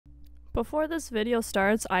Before this video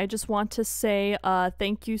starts, I just want to say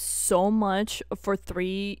thank you so much for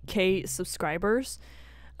 3K subscribers.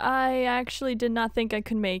 I actually did not think I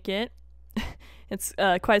could make it. It's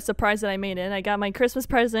quite surprised that I made it. I got my Christmas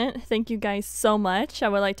present. Thank you guys so much. I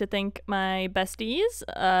would like to thank my besties,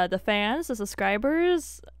 the fans, the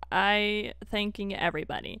subscribers. Thanking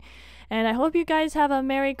everybody. And I hope you guys have a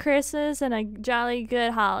Merry Christmas and a jolly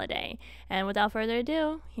good holiday. And without further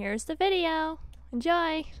ado, here's the video.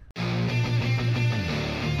 Enjoy!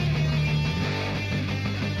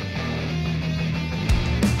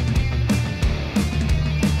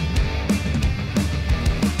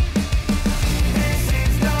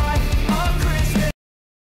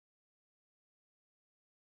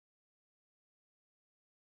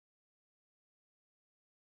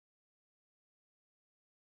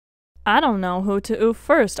 I don't know who to oof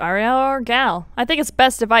first, Ariel or Gal. I think it's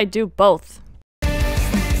best if I do both.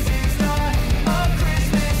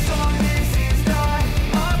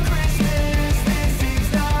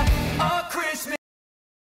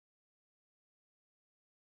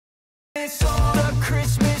 The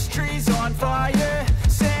Christmas tree's on fire.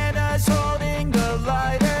 Santa's holding the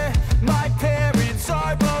lighter. My parents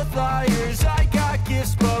are both liars. I got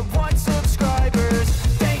gifts but one subscribers.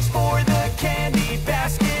 Thanks for the candy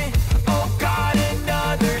basket. Oh, got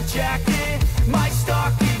another jacket. My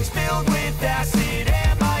stocking's filled with acid.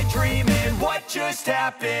 Am I dreaming? What just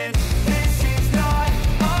happened? This is not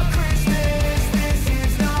a Christmas. This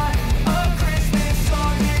is not a Christmas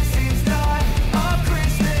song. This is not a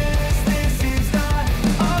Christmas. This is not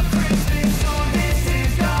a Christmas song. This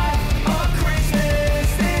is not a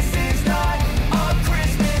Christmas. This is not a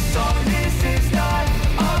Christmas song. This is not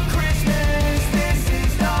a Christmas. This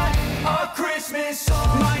is not a Christmas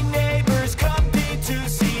song. My neighbors compete to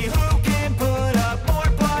see who can put up more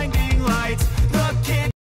blinding lights. The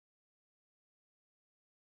kids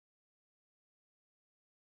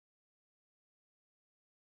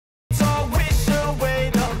all wish away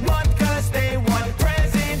the month cause they want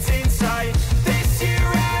presents in sight. This year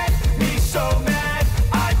had me so mad.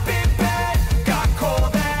 I've been bad, got coal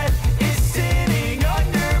that is sitting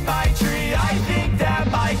under my tree. I think that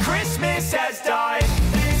my Christmas has died.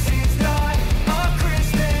 This is not a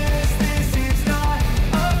Christmas. This is not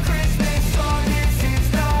a Christmas song. This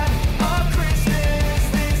is not a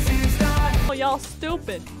Christmas. This is not. Oh, y'all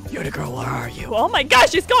stupid. Yoda girl, where are you? Oh my gosh,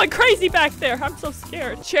 she's going crazy back there. I'm so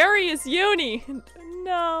scared. Cherry is Uni.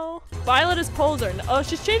 No. Violet is Poser. Oh,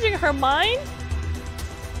 she's changing her mind?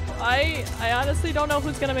 I honestly don't know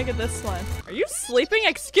who's gonna make it this one. Are you sleeping?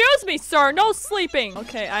 Excuse me, sir. No sleeping.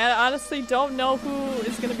 Okay, I honestly don't know who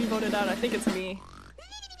is gonna be voted out. I think it's me.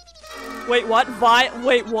 Wait, what?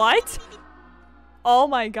 Wait, what? Oh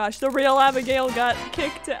my gosh, the real Abigail got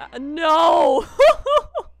kicked out. No!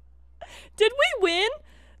 Did we win?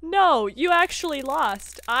 No, you actually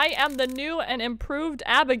lost. I am the new and improved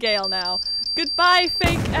Abigail now. Goodbye,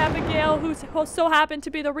 fake Abigail, who so happened to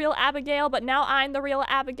be the real Abigail, but now I'm the real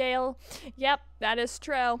Abigail. Yep, that is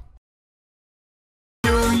true.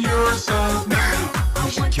 Kill yourself now. You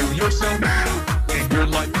should kill yourself now. And you're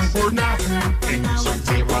like for nothing. And you so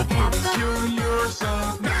zero points. Kill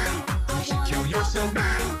yourself now. You should kill yourself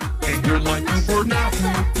now. And you're like for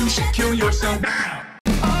nothing. You should kill yourself now.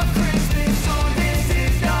 A Christmas song. This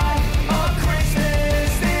is not a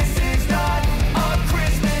Christmas. This is not a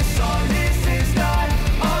Christmas song. This is not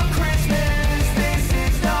a Christmas. This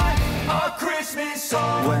is not a Christmas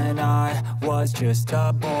song. When I was just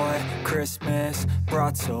a boy, Christmas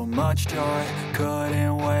brought so much joy.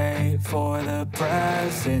 Couldn't wait for the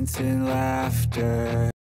presents and laughter.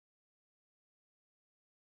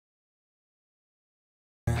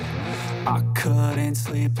 I couldn't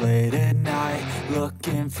sleep late at night,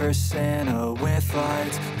 looking for Santa with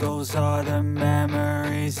lights. Those are the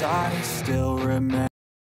memories I still remember.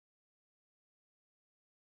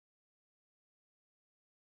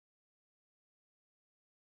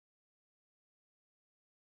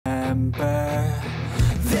 Then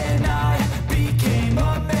I became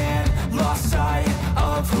a man, lost sight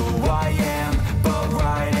of who I am, but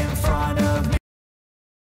right in front of me.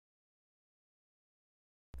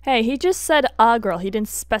 Hey, he just said a girl. He didn't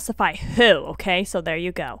specify who, okay? So there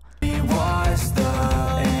you go. Was the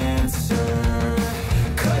answer,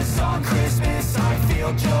 'cause on Christmas I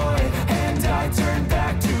feel joy, and I turn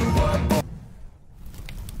back to a boy.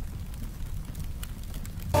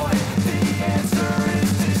 The answer is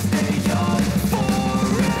to stay young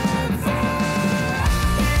forever.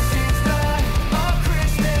 This is not a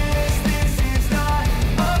Christmas. This is not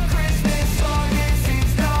a Christmas song. This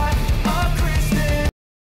is not a Christmas.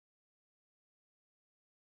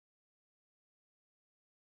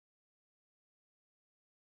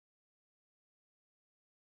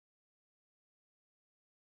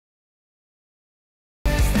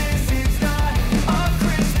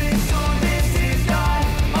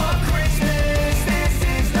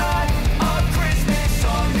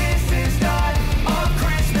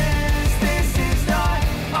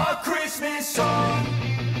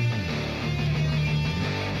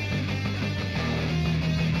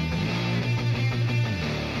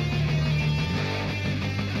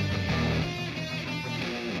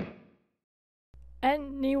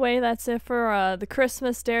 Anyway, that's it for the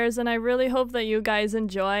Christmas stairs, and I really hope that you guys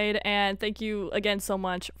enjoyed, and thank you again so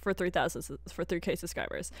much for 3K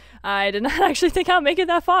subscribers. I did not actually think I'll make it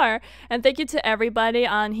that far, and thank you to everybody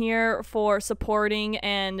on here for supporting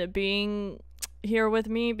and being here with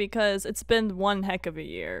me, because it's been one heck of a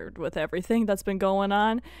year with everything that's been going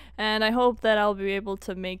on, and I hope that I'll be able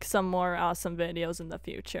to make some more awesome videos in the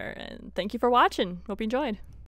future. And thank you for watching. Hope you enjoyed.